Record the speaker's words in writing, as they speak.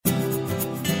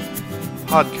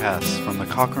podcasts from the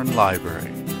Cochrane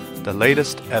Library, the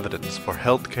latest evidence for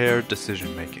healthcare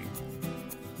decision-making.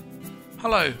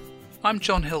 Hello, I'm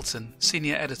John Hilton,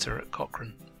 Senior Editor at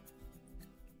Cochrane.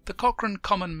 The Cochrane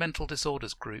Common Mental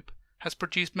Disorders Group has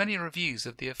produced many reviews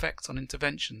of the effects on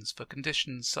interventions for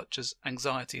conditions such as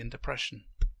anxiety and depression.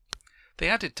 They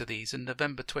added to these in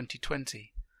November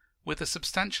 2020 with a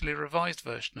substantially revised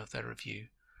version of their review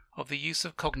of the use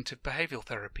of cognitive behavioural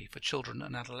therapy for children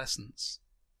and adolescents.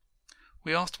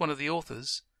 We asked one of the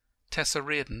authors, Tessa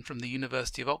Reardon from the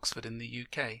University of Oxford in the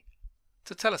UK,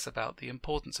 to tell us about the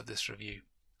importance of this review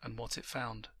and what it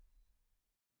found.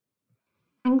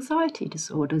 Anxiety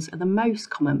disorders are the most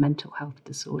common mental health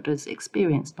disorders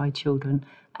experienced by children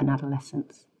and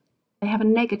adolescents. They have a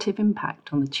negative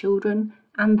impact on the children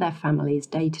and their families'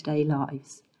 day-to-day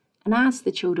lives, and as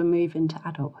the children move into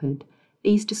adulthood,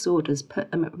 these disorders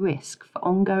put them at risk for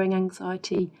ongoing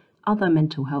anxiety, other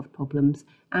mental health problems,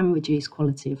 and reduced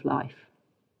quality of life.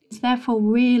 It's therefore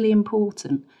really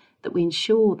important that we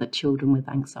ensure that children with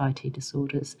anxiety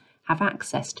disorders have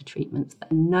access to treatments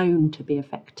that are known to be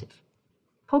effective.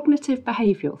 Cognitive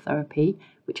behavioural therapy,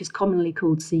 which is commonly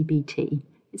called CBT,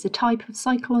 is a type of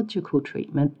psychological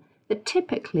treatment that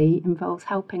typically involves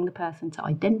helping the person to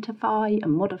identify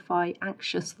and modify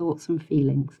anxious thoughts and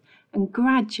feelings and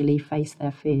gradually face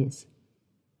their fears.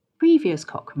 Previous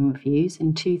Cochrane reviews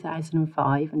in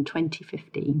 2005 and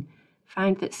 2015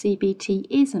 found that CBT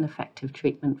is an effective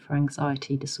treatment for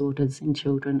anxiety disorders in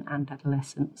children and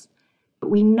adolescents, but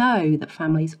we know that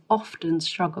families often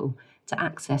struggle to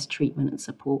access treatment and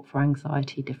support for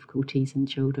anxiety difficulties in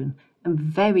children, and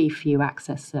very few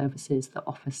access services that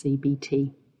offer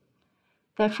CBT.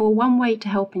 Therefore, one way to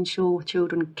help ensure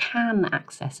children can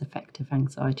access effective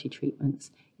anxiety treatments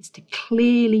is to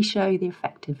clearly show the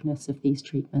effectiveness of these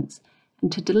treatments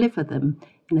and to deliver them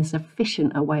in as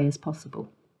efficient a way as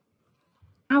possible.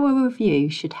 Our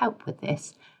review should help with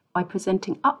this by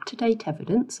presenting up-to-date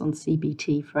evidence on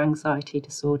CBT for anxiety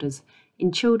disorders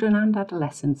in children and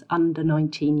adolescents under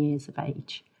 19 years of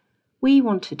age. We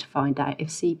wanted to find out if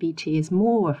CBT is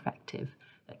more effective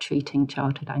at treating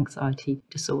childhood anxiety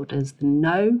disorders than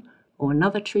no or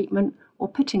another treatment, or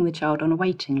putting the child on a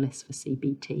waiting list for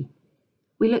CBT.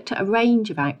 We looked at a range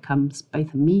of outcomes,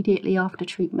 both immediately after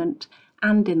treatment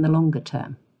and in the longer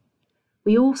term.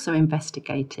 We also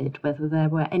investigated whether there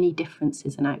were any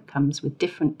differences in outcomes with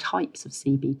different types of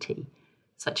CBT,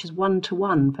 such as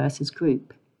one-to-one versus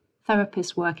group,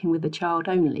 therapists working with the child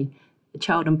only, the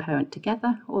child and parent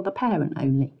together, or the parent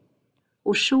only,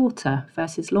 or shorter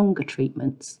versus longer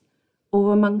treatments,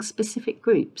 or among specific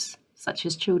groups, such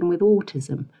as children with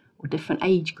autism or different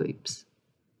age groups.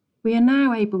 We are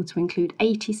now able to include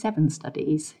 87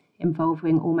 studies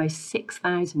involving almost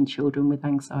 6,000 children with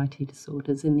anxiety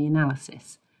disorders in the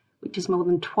analysis, which is more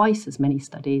than twice as many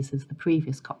studies as the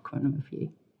previous Cochrane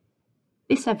review.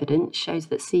 This evidence shows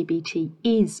that CBT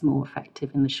is more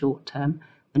effective in the short term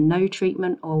than no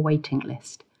treatment or waiting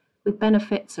list, with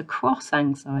benefits across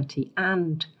anxiety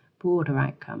and broader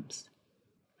outcomes.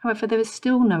 However, there is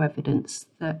still no evidence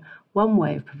that one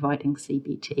way of providing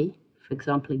CBT, for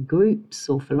example in groups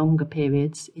or for longer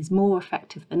periods, is more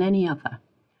effective than any other,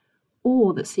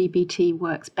 or that CBT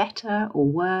works better or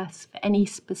worse for any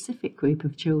specific group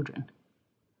of children.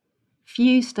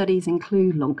 Few studies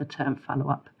include longer-term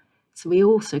follow-up, so we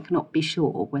also cannot be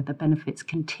sure whether benefits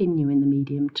continue in the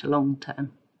medium to long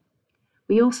term.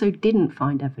 We also didn't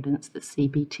find evidence that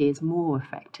CBT is more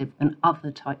effective than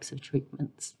other types of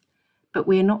treatments, but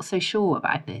we are not so sure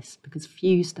about this because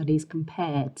few studies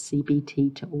compared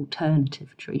CBT to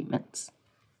alternative treatments.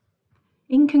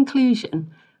 In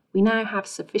conclusion, we now have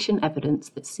sufficient evidence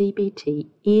that CBT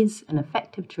is an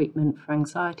effective treatment for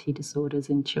anxiety disorders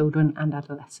in children and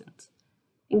adolescents.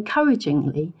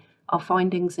 Encouragingly, our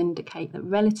findings indicate that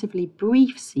relatively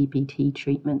brief CBT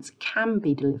treatments can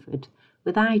be delivered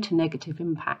without a negative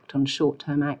impact on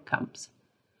short-term outcomes.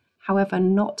 However,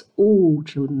 not all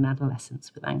children and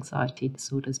adolescents with anxiety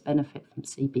disorders benefit from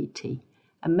CBT,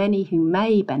 and many who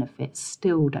may benefit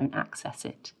still don't access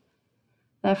it.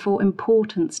 Therefore,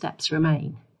 important steps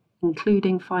remain,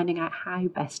 including finding out how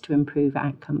best to improve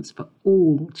outcomes for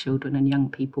all children and young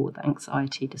people with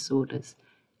anxiety disorders,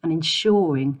 and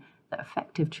ensuring that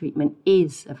effective treatment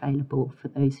is available for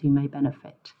those who may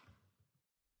benefit.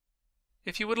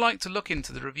 If you would like to look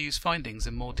into the review's findings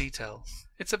in more detail,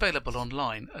 it's available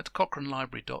online at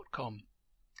cochranelibrary.com.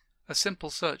 A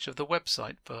simple search of the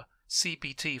website for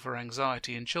CBT for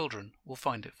anxiety in children will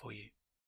find it for you.